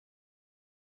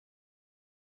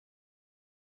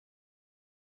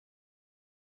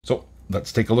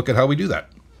let's take a look at how we do that.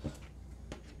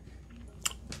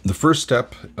 The first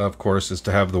step, of course, is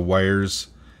to have the wires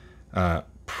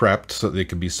prepped so that they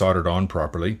can be soldered on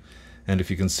properly. And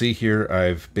if you can see here,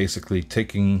 I've basically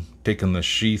taken the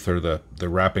sheath or the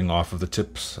wrapping off of the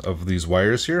tips of these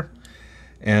wires here.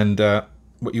 And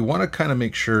what you want to kind of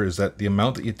make sure is that the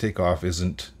amount that you take off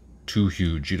isn't too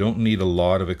huge. You don't need a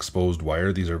lot of exposed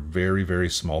wire. These are very, very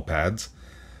small pads.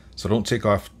 So don't take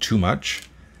off too much.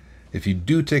 If you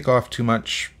do take off too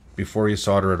much before you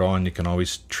solder it on, you can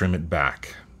always trim it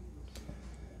back.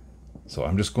 So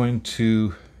I'm just going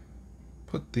to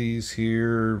put these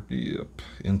here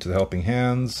into the helping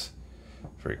hands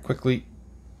very quickly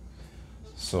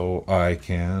so I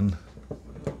can,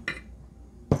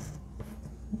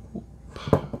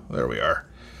 there we are,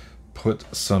 put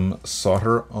some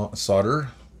solder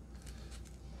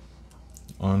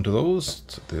onto those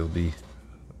so they'll be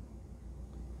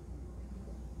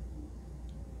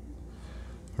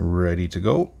ready to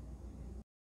go.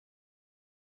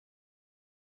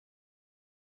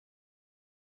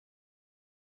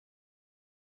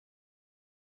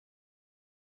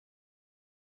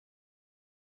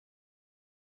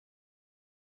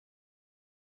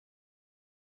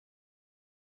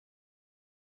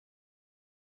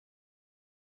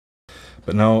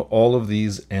 But now all of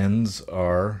these ends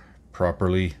are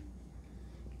properly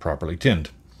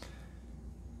tinned.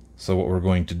 So what we're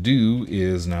going to do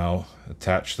is now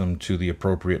attach them to the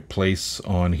appropriate place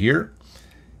on here.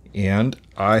 And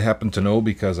I happen to know,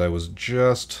 because I was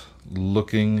just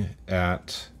looking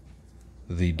at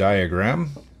the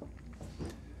diagram,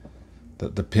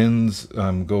 that the pins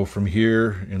go from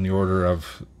here in the order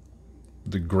of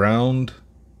the ground,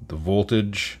 the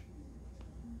voltage,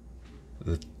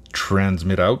 the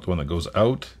transmit out, the one that goes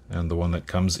out, and the one that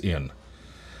comes in.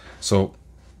 So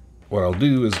what I'll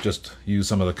do is just use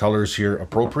some of the colors here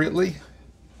appropriately.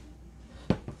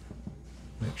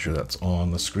 Make sure that's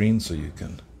on the screen so you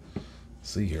can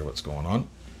see here what's going on.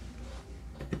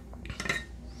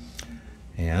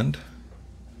 And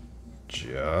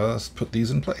just put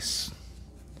these in place.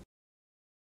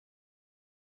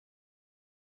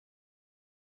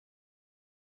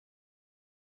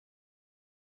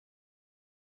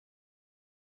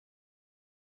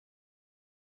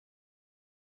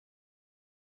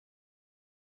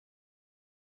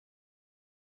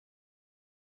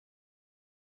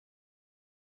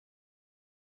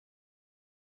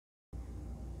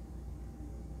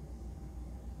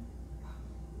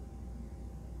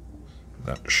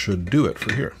 That should do it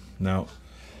for here. Now,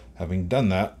 having done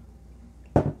that,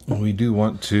 we do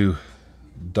want to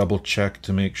double check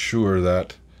to make sure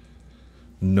that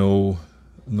no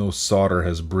solder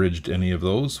has bridged any of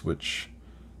those, which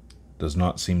does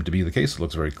not seem to be the case. It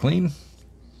looks very clean.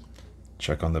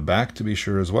 Check on the back to be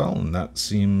sure as well, and that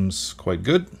seems quite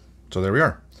good. So there we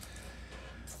are.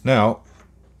 Now,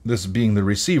 this being the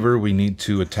receiver, we need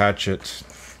to attach it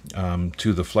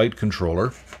to the flight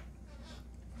controller.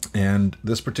 And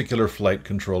this particular flight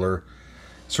controller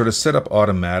sort of set up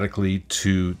automatically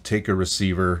to take a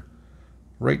receiver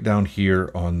right down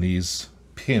here on these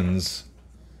pins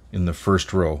in the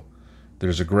first row.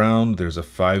 There's a ground, there's a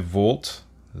 5 volt,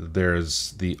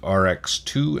 there's the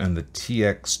RX2 and the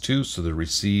TX2, so the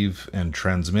receive and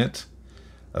transmit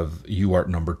of UART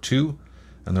number 2,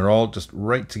 and they're all just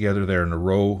right together there in a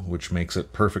row, which makes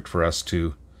it perfect for us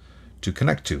to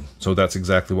connect to. So that's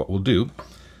exactly what we'll do.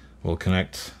 We'll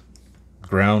connect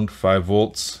ground, 5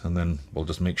 volts, and then we'll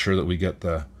just make sure that we get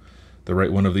the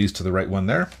right one of these to the right one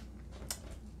there,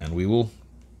 and we will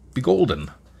be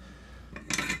golden.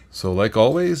 So like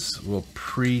always, we'll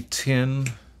pre-tin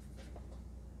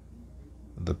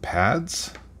the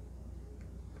pads.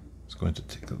 It's going to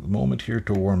take a moment here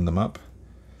to warm them up.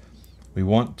 We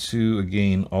want to,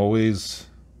 again, always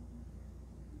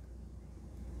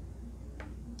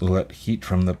let heat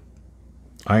from the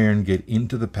iron get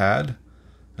into the pad,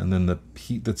 and then the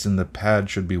heat that's in the pad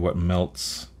should be what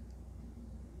melts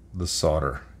the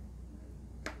solder.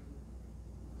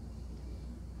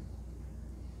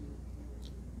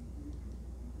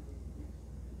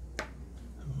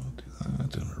 I'll do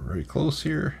that, and we're very close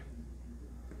here.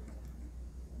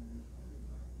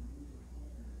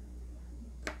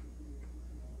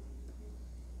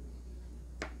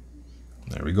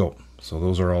 There we go. So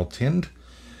those are all tinned.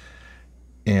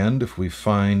 And if we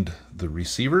find the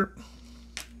receiver,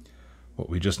 what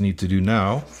we just need to do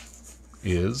now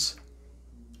is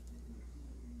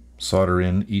solder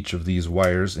in each of these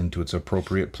wires into its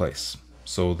appropriate place.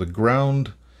 So the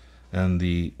ground and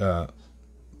the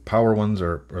power ones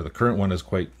or the current one is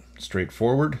quite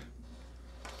straightforward.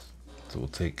 So we'll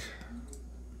take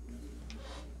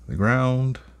the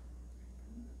ground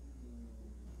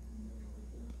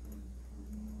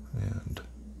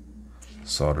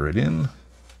solder it in.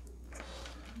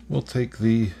 We'll take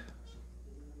the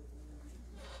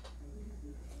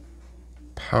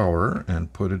power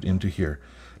and put it into here.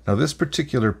 Now this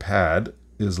particular pad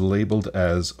is labeled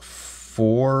as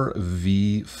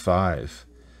 4V5.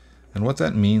 And what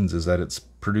that means is that it's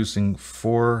producing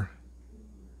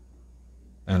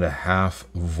 4.5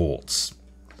 volts.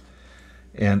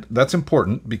 And that's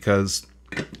important because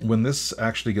when this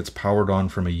actually gets powered on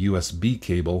from a USB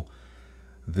cable,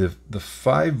 the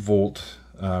 5 volt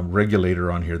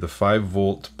regulator on here, the 5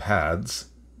 volt pads,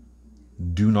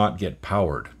 do not get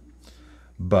powered.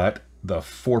 But the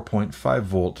 4.5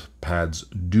 volt pads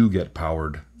do get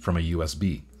powered from a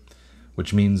USB,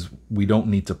 which means we don't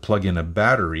need to plug in a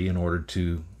battery in order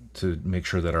to make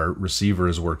sure that our receiver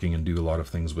is working and do a lot of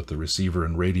things with the receiver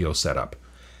and radio setup.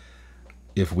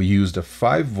 If we used a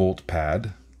 5 volt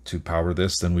pad to power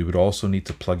this, then we would also need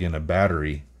to plug in a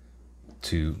battery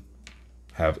to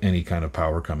have any kind of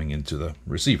power coming into the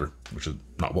receiver, which is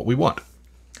not what we want.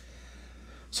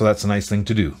 So that's a nice thing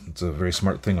to do. It's a very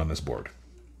smart thing on this board.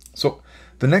 So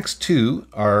the next two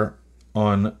are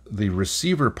on the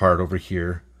receiver part over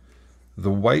here.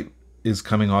 The white is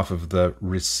coming off of the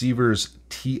receiver's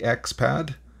TX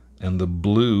pad, and the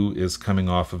blue is coming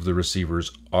off of the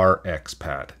receiver's RX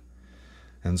pad.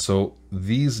 And so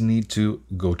these need to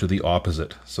go to the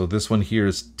opposite. So this one here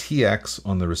is TX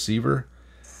on the receiver.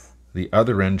 The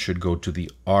other end should go to the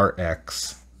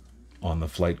RX on the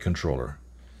flight controller.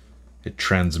 It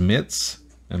transmits,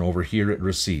 and over here it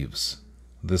receives.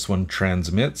 This one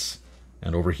transmits,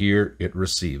 and over here it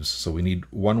receives. So we need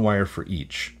one wire for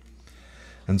each.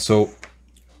 And so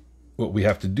what we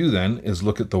have to do then is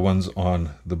look at the ones on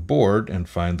the board and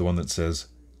find the one that says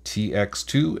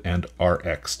TX2 and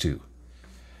RX2.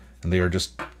 And they are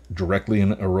just directly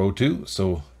in a row too.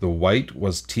 So the white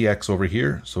was TX over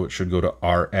here, so it should go to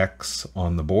RX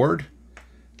on the board.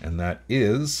 And that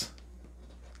is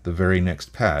the very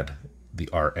next pad, the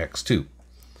RX2.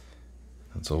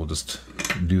 And so we'll just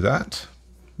do that.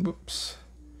 Whoops.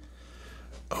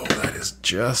 Oh, that is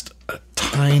just a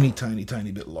tiny, tiny,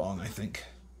 tiny bit long, I think.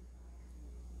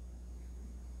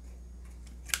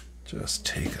 Just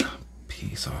take a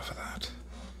piece off of that.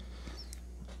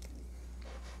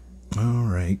 All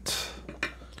right.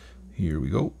 Here we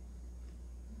go.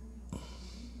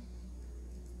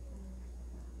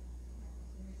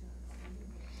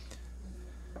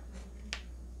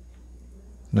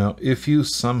 Now, if you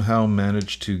somehow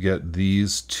manage to get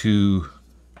these two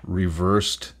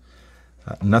reversed,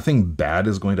 nothing bad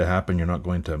is going to happen. You're not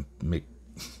going to make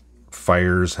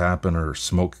fires happen or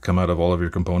smoke come out of all of your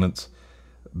components.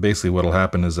 Basically, what will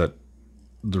happen is that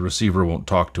the receiver won't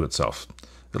talk to itself.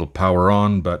 It'll power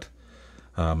on, but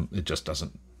it just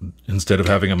doesn't. Instead of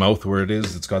having a mouth where it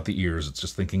is, it's got the ears. It's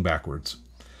just thinking backwards.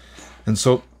 And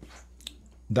so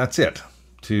that's it.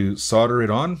 To solder it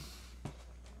on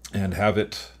and have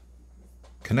it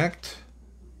connect,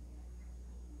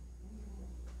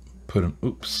 put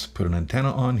an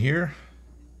antenna on here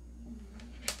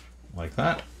like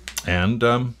that, and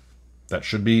that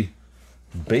should be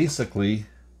basically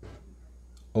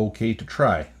okay to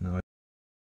try. Now